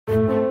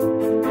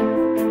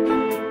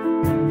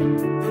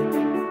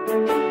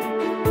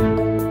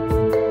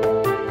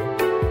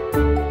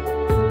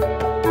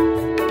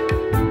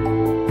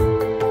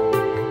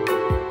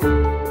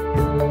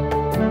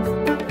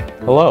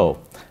Hello,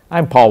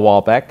 I'm Paul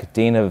Wahlbeck,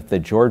 Dean of the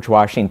George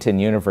Washington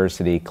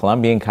University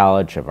Columbian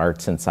College of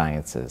Arts and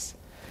Sciences.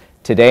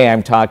 Today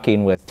I'm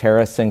talking with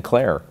Tara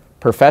Sinclair,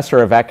 Professor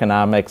of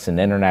Economics and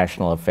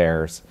International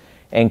Affairs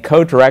and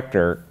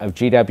co-director of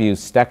GW's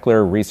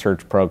Steckler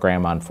Research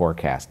Program on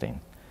Forecasting.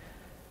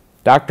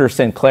 Dr.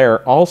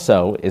 Sinclair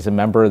also is a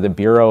member of the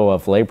Bureau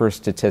of Labor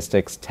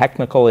Statistics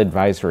Technical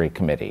Advisory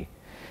Committee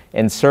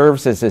and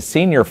serves as a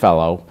senior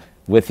fellow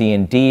with the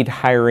Indeed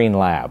Hiring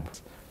Lab.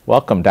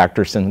 Welcome,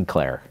 Dr.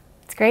 Sinclair.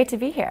 It's great to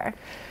be here.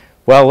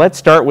 Well, let's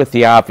start with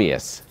the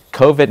obvious,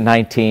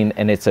 COVID-19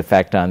 and its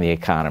effect on the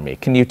economy.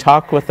 Can you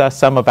talk with us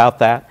some about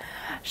that?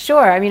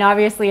 Sure. I mean,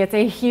 obviously, it's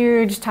a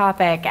huge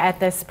topic at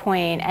this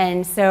point.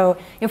 And so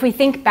if we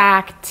think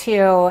back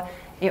to,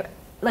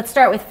 let's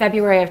start with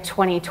February of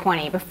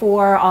 2020,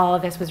 before all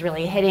of this was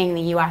really hitting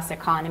the US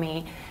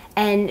economy.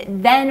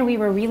 And then we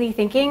were really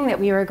thinking that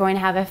we were going to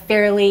have a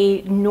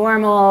fairly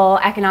normal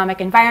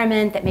economic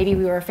environment, that maybe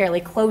we were fairly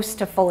close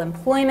to full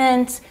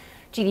employment,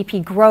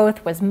 GDP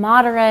growth was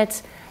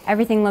moderate,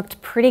 everything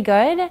looked pretty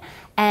good.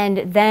 And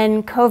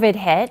then COVID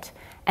hit.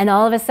 And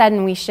all of a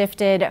sudden, we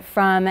shifted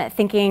from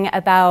thinking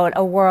about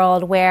a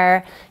world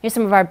where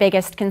some of our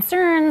biggest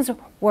concerns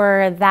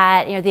were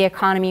that the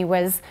economy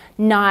was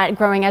not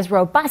growing as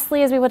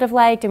robustly as we would have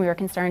liked, and we were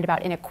concerned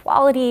about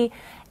inequality.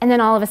 And then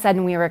all of a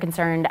sudden, we were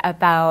concerned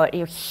about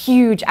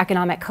huge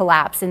economic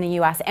collapse in the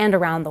US and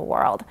around the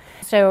world.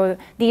 So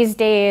these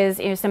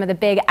days, some of the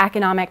big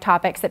economic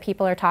topics that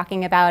people are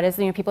talking about is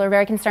people are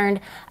very concerned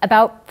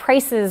about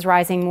prices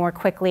rising more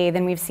quickly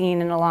than we've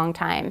seen in a long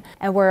time.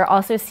 And we're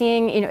also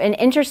seeing an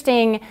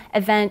interesting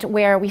event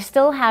where we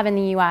still have in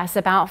the US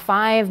about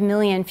 5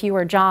 million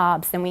fewer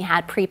jobs than we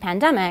had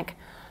pre-pandemic.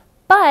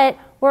 But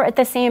we're at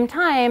the same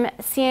time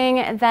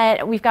seeing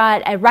that we've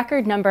got a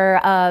record number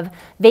of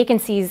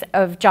vacancies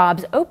of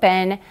jobs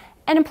open,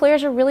 and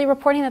employers are really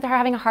reporting that they're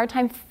having a hard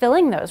time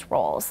filling those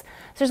roles. So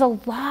there's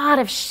a lot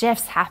of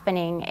shifts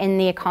happening in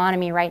the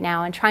economy right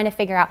now, and trying to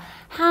figure out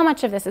how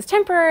much of this is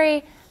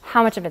temporary,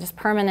 how much of it is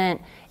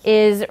permanent,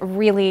 is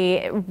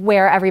really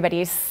where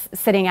everybody's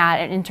sitting at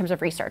in terms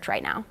of research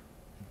right now.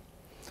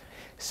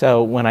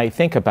 So when I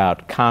think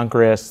about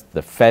Congress,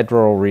 the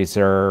Federal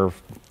Reserve,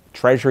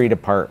 Treasury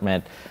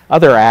Department,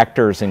 other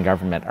actors in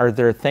government, are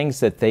there things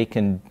that they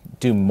can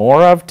do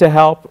more of to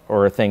help,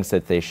 or things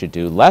that they should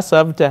do less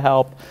of to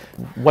help?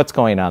 What's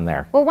going on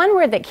there? Well, one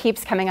word that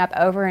keeps coming up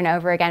over and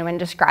over again when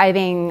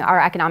describing our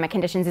economic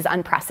conditions is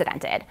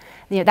unprecedented.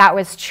 That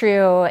was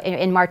true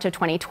in March of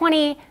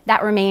 2020.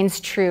 That remains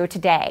true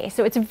today.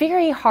 So it's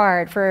very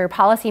hard for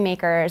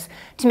policymakers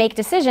to make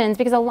decisions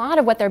because a lot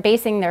of what they're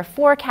basing their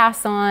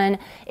forecasts on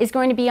is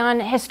going to be on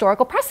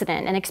historical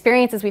precedent and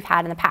experiences we've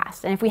had in the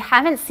past. And if we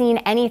haven't seen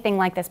anything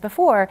like this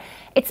before,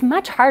 it's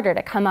much harder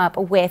to come up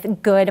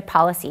with good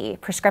policy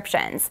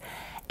prescriptions.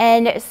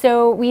 And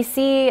so we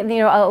see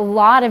a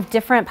lot of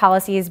different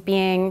policies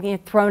being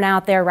thrown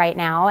out there right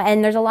now,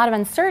 and there's a lot of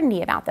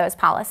uncertainty about those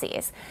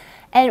policies.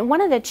 And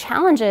one of the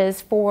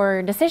challenges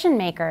for decision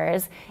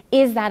makers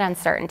is that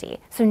uncertainty.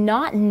 So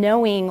not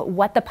knowing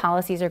what the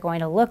policies are going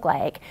to look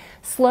like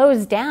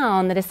slows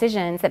down the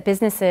decisions that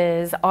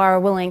businesses are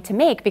willing to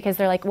make, because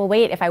they're like, well,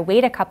 wait, if I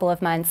wait a couple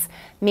of months,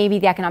 maybe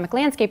the economic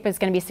landscape is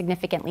going to be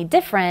significantly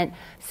different,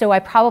 so I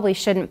probably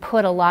shouldn't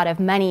put a lot of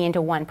money into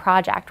one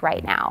project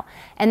right now.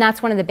 And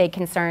that's one of the big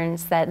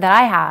concerns that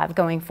I have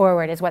going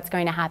forward, is what's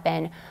going to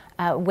happen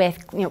with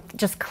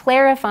just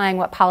clarifying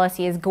what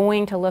policy is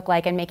going to look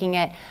like and making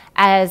it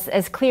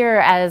as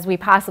clear as we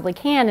possibly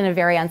can in a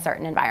very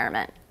uncertain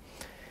environment.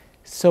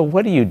 So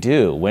what do you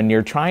do when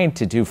you're trying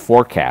to do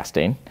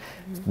forecasting,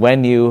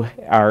 when you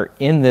are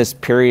in this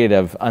period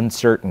of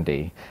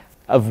uncertainty?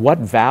 Of what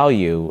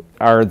value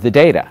are the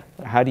data?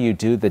 How do you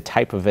do the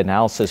type of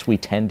analysis we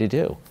tend to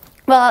do?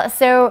 Well,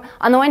 so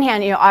on the one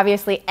hand,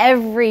 obviously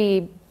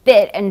every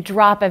bit and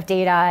drop of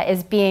data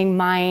is being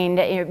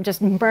mined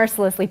just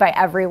mercilessly by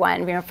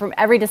everyone, from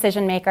every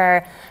decision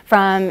maker,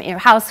 from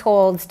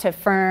households to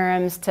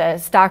firms to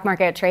stock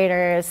market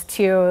traders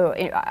to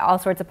all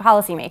sorts of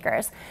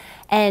policymakers.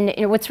 And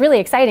what's really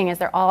exciting is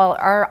there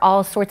are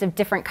all sorts of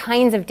different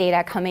kinds of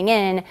data coming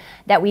in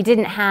that we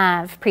didn't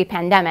have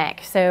pre-pandemic.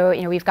 So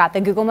we've got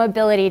the Google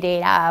mobility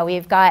data,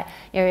 we've got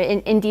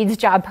Indeed's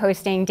job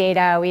posting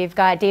data, we've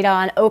got data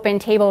on open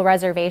table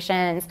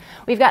reservations,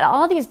 we've got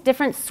all these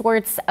different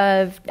sorts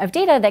of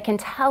data that can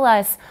tell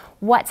us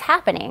what's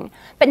happening,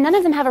 but none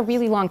of them have a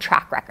really long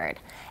track record.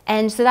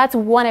 And so that's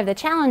one of the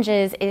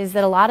challenges, is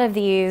that a lot of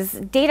these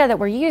data that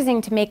we're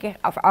using to make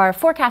our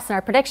forecasts and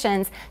our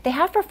predictions, they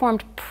have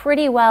performed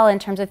pretty well in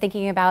terms of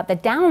thinking about the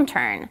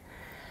downturn,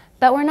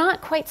 but we're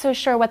not quite so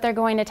sure what they're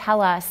going to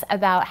tell us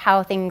about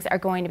how things are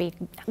going to be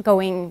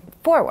going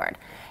forward.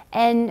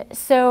 And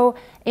so,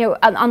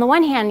 on the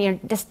one hand,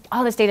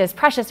 all this data is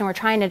precious, and we're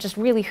trying to just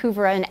really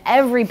hoover in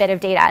every bit of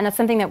data. And that's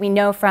something that we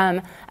know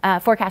from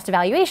forecast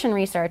evaluation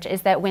research,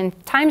 is that when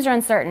times are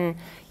uncertain,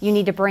 you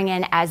need to bring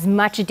in as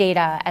much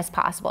data as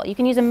possible. You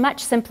can use a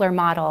much simpler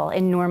model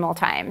in normal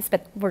times,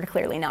 but we're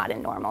clearly not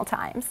in normal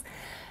times.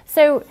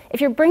 So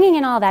if you're bringing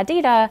in all that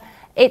data,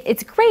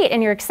 it's great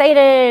and you're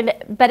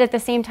excited, but at the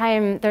same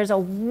time, there's a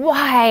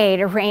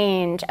wide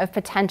range of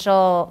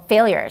potential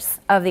failures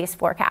of these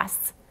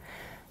forecasts.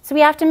 So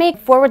we have to make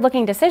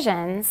forward-looking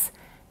decisions,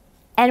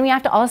 and we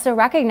have to also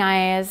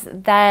recognize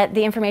that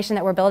the information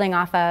that we're building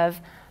off of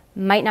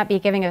might not be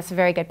giving us a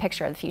very good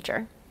picture of the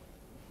future.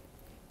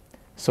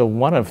 So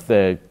one of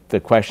the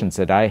questions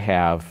that I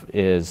have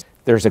is,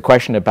 there's a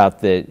question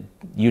about the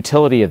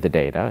utility of the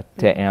data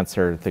to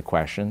answer the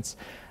questions,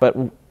 but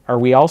are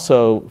we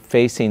also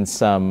facing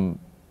some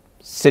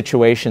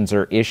situations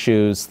or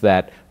issues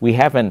that we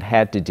haven't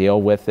had to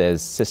deal with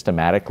as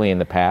systematically in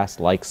the past,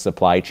 like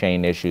supply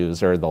chain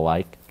issues or the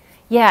like?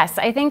 Yes,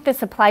 I think the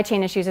supply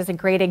chain issues is a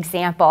great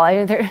example.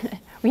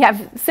 We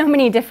have so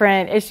many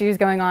different issues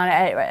going on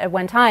at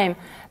one time,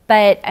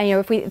 but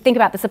if we think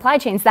about the supply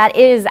chains, that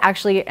is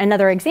actually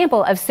another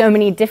example of so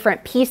many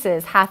different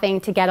pieces having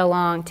to get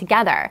along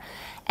together.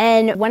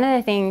 And one of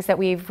the things that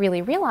we've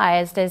really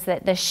realized is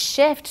that the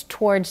shift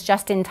towards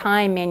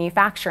just-in-time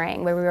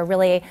manufacturing, where we were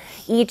really,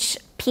 each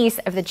piece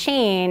of the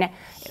chain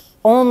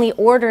only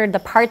ordered the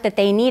part that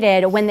they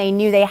needed when they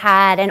knew they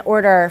had an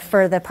order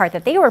for the part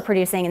that they were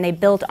producing, and they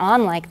built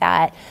on like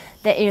that,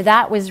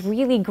 that was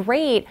really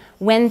great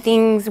when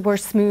things were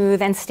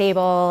smooth and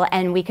stable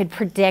and we could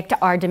predict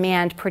our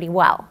demand pretty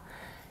well.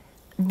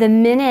 The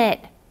minute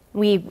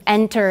we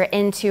enter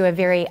into a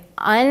very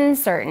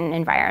uncertain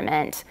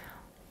environment,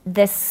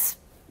 this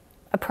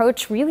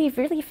approach really,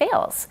 really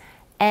fails.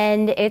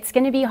 And it's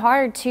going to be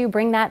hard to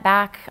bring that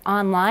back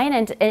online,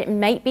 and it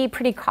might be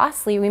pretty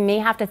costly. We may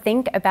have to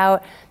think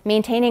about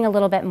maintaining a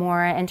little bit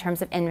more in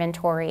terms of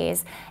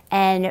inventories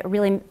and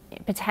really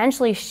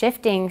potentially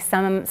shifting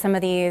some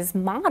of these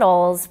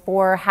models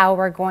for how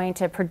we're going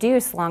to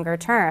produce longer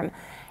term.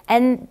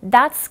 And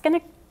that's going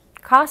to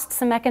cost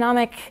some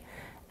economic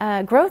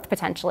growth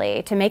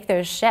potentially to make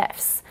those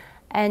shifts.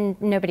 And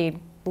nobody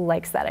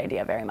likes that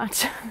idea very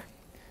much.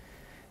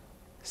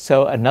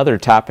 So another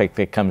topic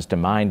that comes to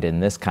mind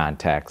in this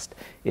context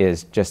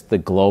is just the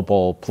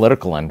global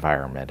political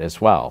environment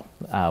as well,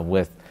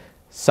 with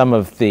some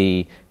of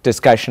the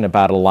discussion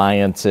about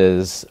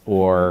alliances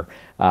or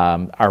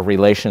our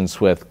relations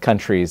with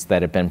countries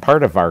that have been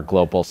part of our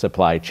global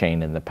supply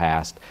chain in the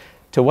past.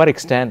 To what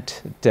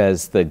extent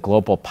does the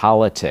global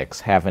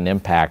politics have an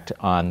impact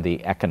on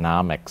the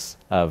economics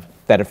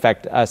that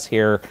affect us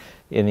here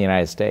in the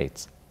United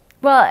States?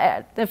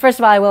 Well, first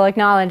of all, I will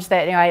acknowledge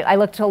that I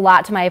looked a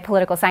lot to my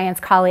political science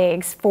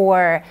colleagues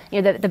for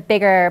the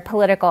bigger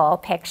political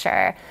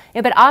picture.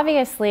 But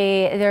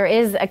obviously, there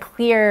is a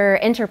clear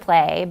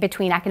interplay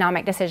between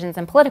economic decisions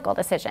and political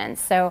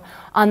decisions. So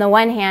on the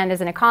one hand,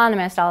 as an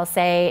economist, I'll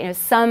say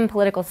some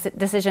political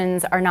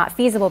decisions are not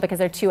feasible because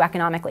they're too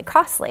economically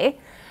costly.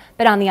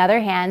 But on the other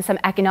hand, some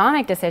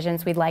economic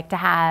decisions we'd like to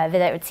have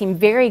that would seem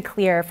very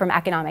clear from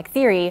economic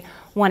theory.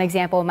 One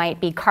example might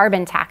be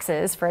carbon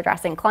taxes for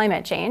addressing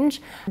climate change.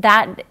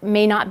 That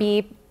may not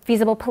be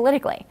feasible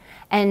politically.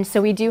 And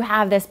so we do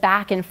have this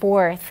back and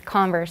forth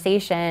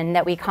conversation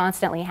that we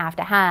constantly have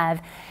to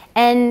have.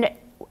 And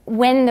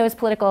when those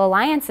political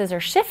alliances are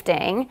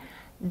shifting,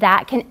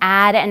 that can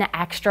add an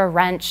extra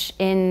wrench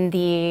in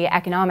the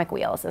economic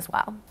wheels as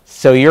well.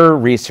 So your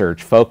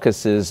research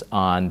focuses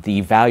on the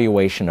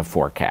evaluation of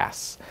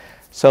forecasts.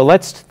 So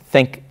let's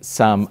think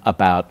some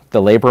about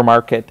the labor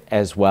market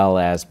as well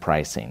as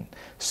pricing.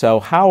 So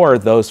how are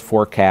those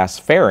forecasts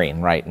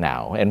faring right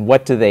now, and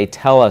what do they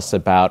tell us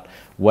about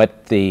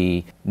what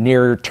the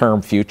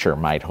near-term future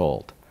might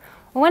hold?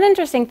 One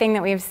interesting thing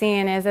that we've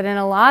seen is that in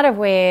a lot of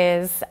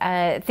ways,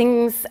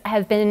 things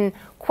have been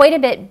quite a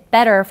bit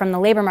better from the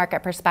labor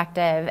market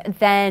perspective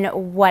than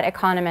what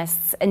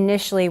economists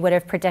initially would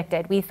have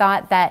predicted. We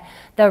thought that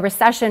the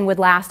recession would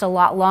last a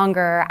lot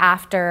longer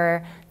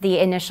after the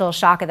initial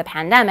shock of the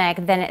pandemic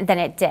than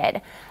it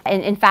did.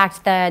 In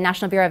fact, the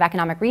National Bureau of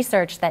Economic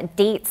Research that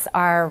dates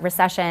our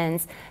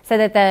recessions said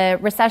that the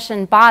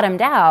recession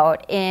bottomed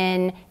out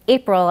in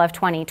April of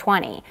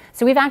 2020.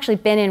 So we've actually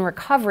been in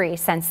recovery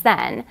since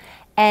then.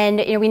 And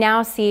we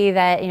now see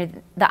that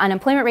the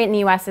unemployment rate in the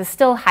U.S. is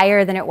still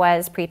higher than it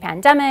was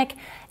pre-pandemic,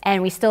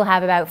 and we still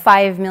have about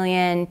 5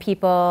 million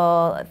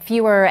people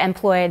fewer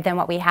employed than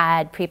what we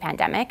had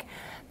pre-pandemic.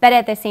 But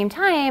at the same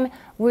time,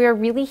 we're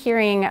really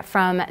hearing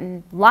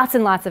from lots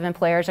and lots of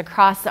employers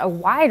across a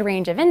wide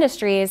range of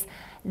industries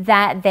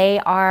that they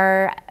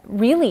are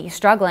really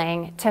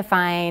struggling to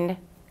find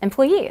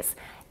employees.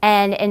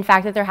 And in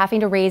fact, that they're having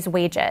to raise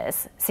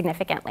wages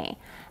significantly.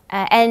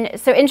 And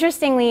so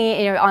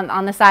interestingly,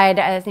 on the side,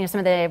 as some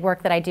of the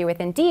work that I do with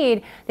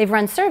Indeed, they've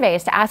run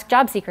surveys to ask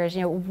job seekers,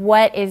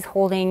 what is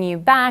holding you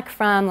back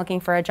from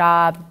looking for a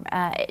job,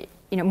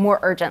 more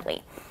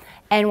urgently.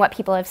 And what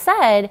people have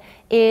said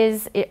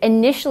is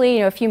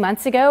initially, a few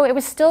months ago, it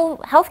was still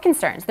health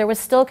concerns. There was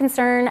still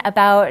concern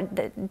about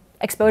the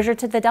exposure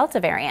to the Delta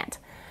variant.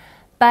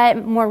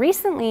 But more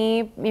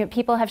recently,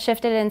 people have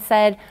shifted and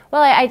said,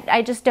 well,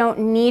 I just don't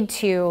need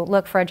to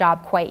look for a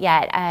job quite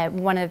yet.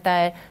 One of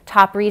the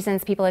top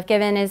reasons people have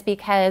given is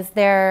because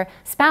their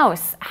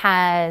spouse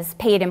has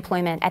paid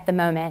employment at the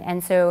moment,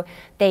 and so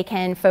they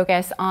can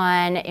focus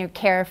on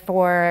care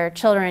for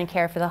children,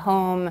 care for the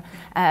home,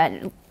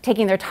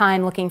 taking their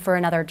time looking for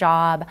another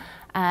job,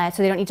 so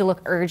they don't need to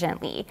look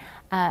urgently.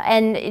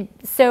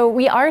 So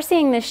we are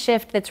seeing this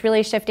shift that's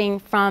really shifting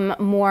from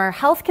more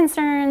health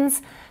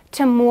concerns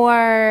to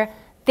more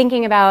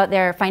thinking about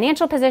their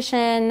financial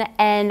position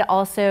and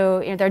also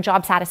their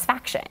job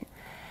satisfaction.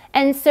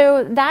 And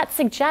so that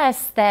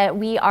suggests that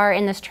we are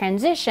in this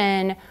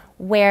transition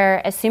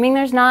where, assuming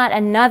there's not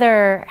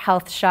another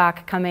health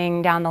shock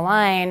coming down the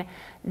line,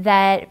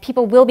 that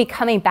people will be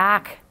coming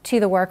back to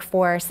the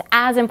workforce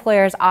as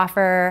employers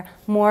offer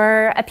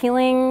more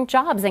appealing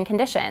jobs and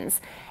conditions.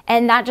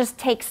 And that just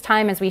takes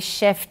time as we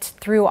shift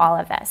through all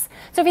of this.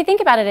 So if you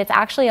think about it, it's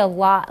actually a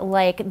lot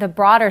like the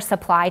broader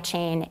supply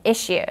chain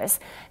issues,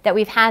 that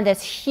we've had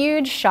this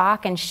huge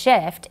shock and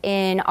shift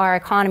in our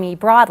economy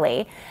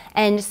broadly.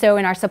 And so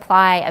in our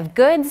supply of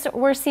goods,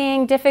 we're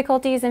seeing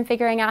difficulties in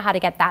figuring out how to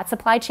get that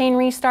supply chain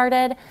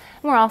restarted. And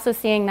we're also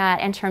seeing that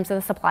in terms of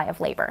the supply of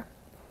labor.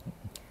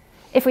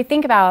 If we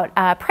think about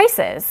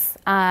prices,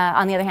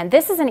 on the other hand,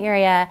 this is an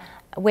area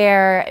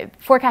where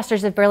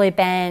forecasters have really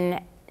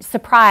been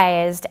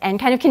surprised and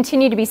kind of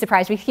continue to be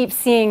surprised. We keep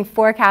seeing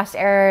forecast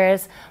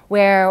errors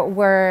where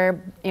we're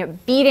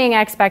beating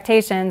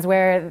expectations,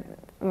 where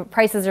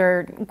prices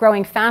are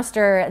growing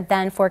faster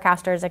than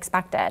forecasters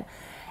expected.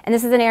 And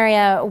this is an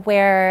area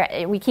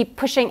where we keep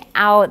pushing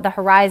out the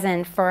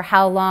horizon for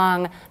how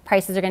long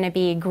prices are going to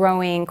be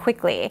growing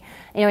quickly.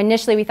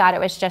 Initially we thought it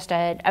was just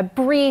a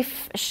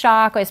brief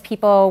shock as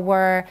people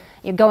were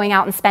going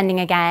out and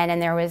spending again,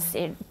 and there was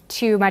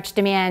too much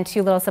demand,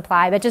 too little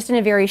supply, but just in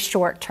a very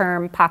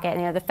short-term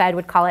pocket. The Fed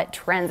would call it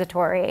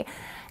transitory.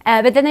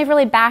 But then they've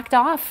really backed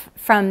off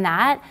from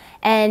that,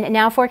 and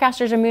now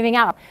forecasters are moving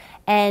out.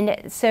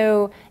 And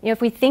so,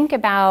 if we think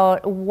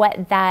about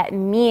what that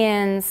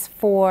means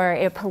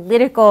for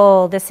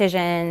political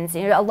decisions,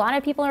 a lot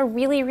of people are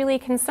really, really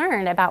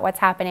concerned about what's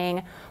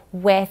happening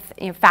with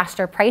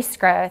faster price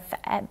growth.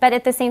 But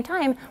at the same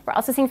time, we're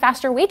also seeing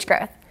faster wage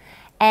growth.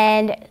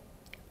 And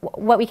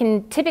what we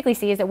can typically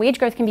see is that wage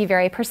growth can be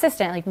very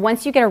persistent. Like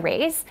once you get a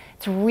raise,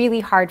 it's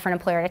really hard for an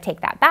employer to take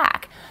that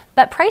back.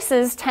 But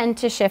prices tend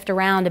to shift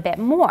around a bit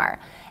more.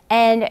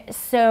 And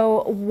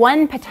so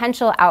one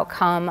potential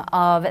outcome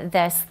of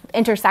this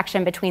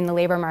intersection between the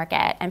labor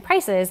market and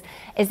prices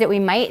is that we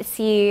might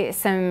see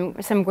some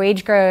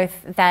wage growth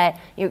that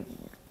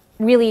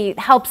really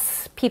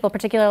helps people,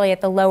 particularly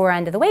at the lower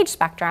end of the wage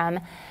spectrum.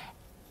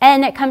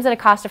 And it comes at a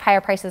cost of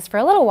higher prices for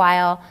a little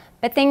while,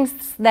 but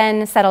things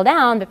then settle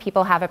down, but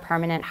people have a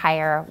permanent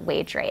higher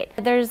wage rate.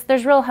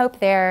 There's real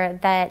hope there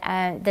that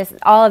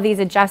all of these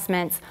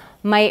adjustments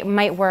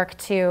might work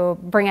to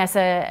bring us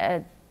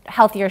a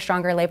healthier,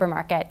 stronger labor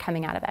market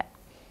coming out of it.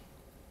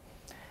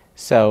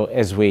 So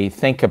as we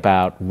think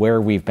about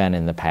where we've been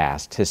in the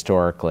past,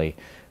 historically,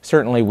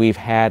 certainly we've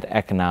had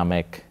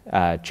economic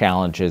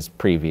challenges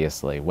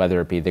previously, whether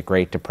it be the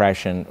Great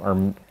Depression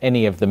or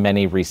any of the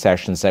many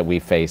recessions that we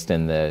faced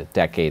in the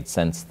decades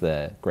since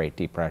the Great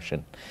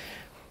Depression.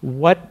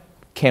 What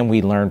can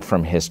we learn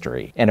from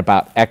history and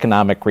about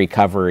economic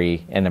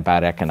recovery and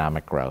about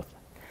economic growth?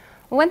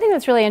 One thing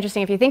that's really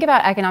interesting, if you think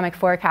about economic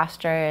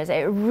forecasters,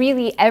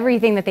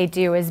 everything that they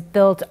do is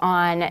built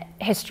on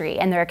history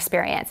and their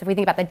experience. If we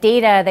think about the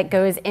data that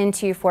goes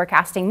into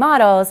forecasting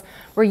models,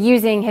 we're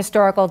using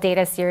historical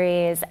data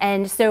series.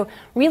 And so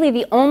really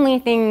the only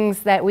things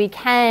that we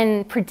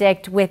can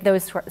predict with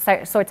those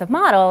sorts of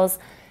models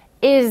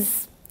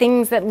is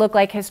things that look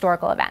like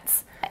historical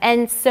events.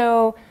 And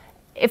so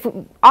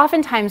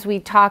oftentimes we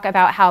talk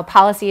about how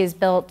policy is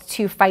built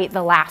to fight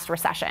the last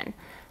recession.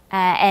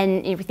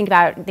 And if you think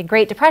about the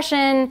Great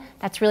Depression,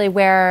 that's really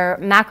where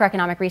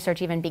macroeconomic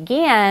research even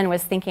began,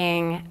 was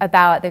thinking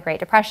about the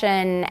Great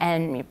Depression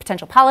and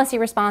potential policy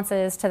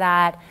responses to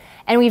that.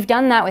 And we've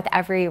done that with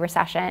every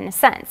recession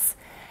since.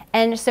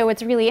 And so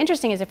what's really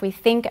interesting is if we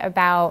think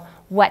about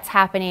what's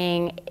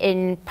happening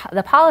in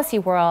the policy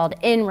world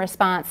in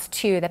response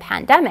to the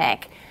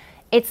pandemic,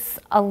 it's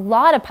a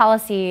lot of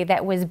policy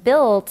that was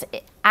built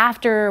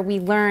after we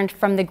learned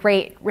from the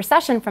Great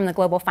Recession, from the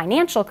global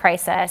financial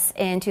crisis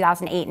in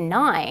 2008 and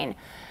 2009.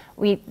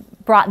 We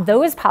brought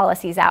those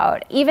policies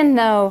out, even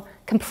though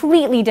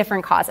completely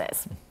different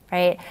causes,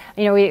 right?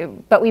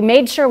 But we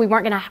made sure we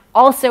weren't going to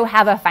also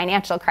have a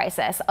financial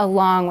crisis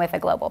along with a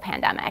global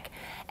pandemic.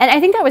 And I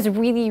think that was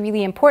really,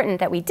 really important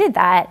that we did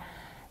that,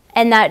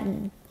 and that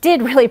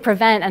did really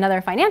prevent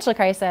another financial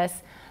crisis.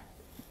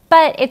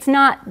 But it's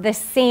not the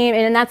same,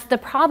 and that's the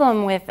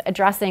problem with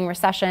addressing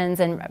recessions,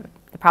 and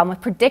the problem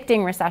with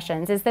predicting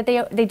recessions is that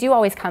they do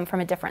always come from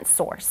a different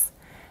source.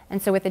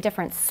 And so with a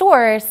different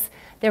source,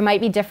 there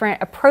might be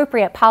different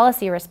appropriate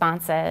policy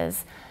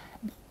responses.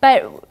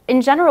 But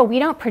in general, we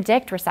don't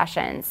predict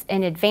recessions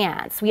in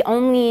advance. We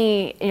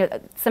only,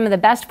 some of the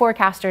best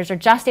forecasters are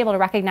just able to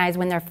recognize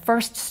when they're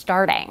first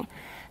starting.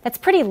 That's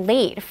pretty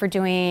late for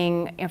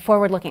doing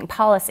forward-looking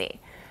policy.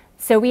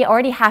 So we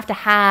already have to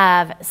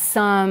have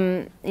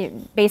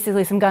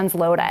basically some guns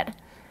loaded.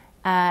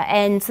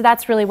 And so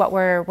that's really what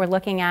we're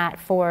looking at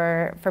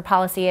for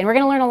policy. And we're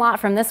going to learn a lot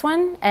from this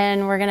one.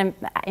 And we're going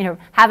to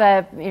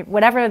have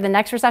whatever the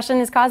next recession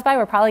is caused by,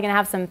 we're probably going to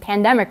have some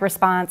pandemic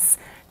response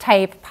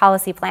type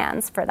policy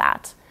plans for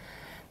that.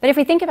 But if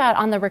we think about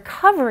on the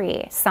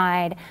recovery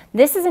side,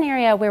 this is an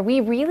area where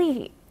we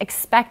really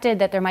expected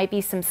that there might be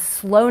some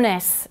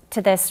slowness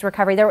to this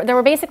recovery. There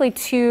were basically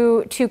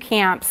two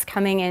camps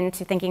coming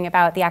into thinking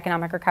about the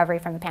economic recovery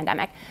from the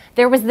pandemic.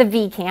 There was the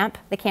V camp,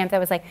 the camp that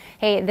was like,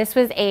 hey, this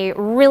was a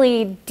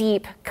really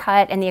deep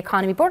cut in the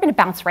economy, but we're going to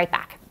bounce right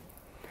back.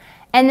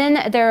 And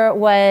then there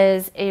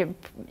was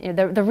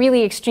the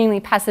really extremely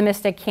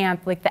pessimistic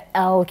camp, like the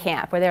L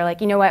camp, where they're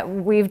like, you know what,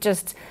 we've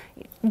just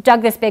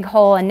dug this big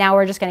hole and now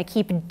we're just going to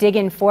keep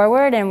digging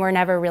forward and we're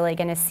never really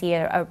going to see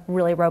a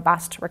really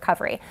robust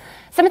recovery.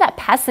 Some of that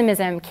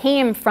pessimism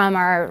came from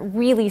our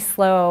really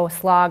slow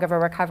slog of a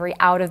recovery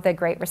out of the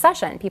Great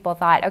Recession. People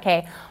thought,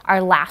 okay,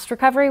 our last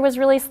recovery was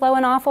really slow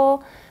and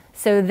awful,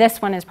 so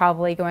this one is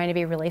probably going to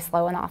be really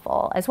slow and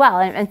awful as well.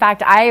 And in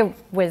fact, I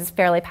was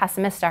fairly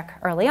pessimistic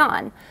early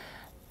on.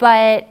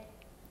 But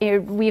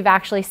we've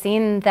actually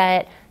seen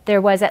that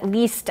there was at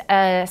least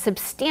a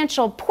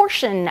substantial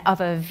portion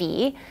of a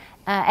V.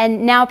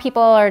 And now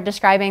people are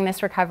describing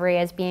this recovery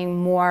as being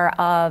more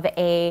of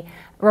a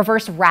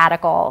reverse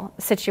radical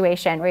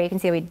situation where you can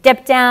see we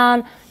dipped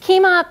down,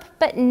 came up,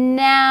 but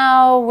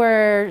now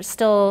we're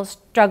still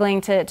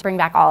struggling to bring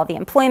back all of the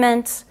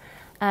employment.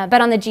 But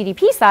on the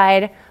GDP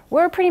side,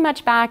 we're pretty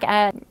much back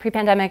at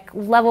pre-pandemic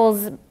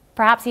levels,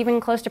 perhaps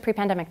even close to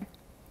pre-pandemic.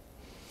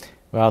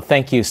 Well,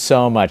 thank you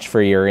so much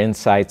for your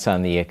insights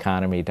on the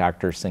economy,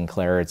 Dr.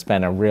 Sinclair. It's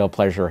been a real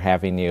pleasure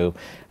having you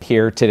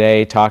here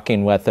today,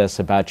 talking with us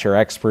about your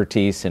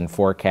expertise in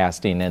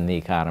forecasting in the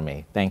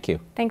economy. Thank you.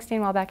 Thanks,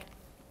 Dean Wahlbeck.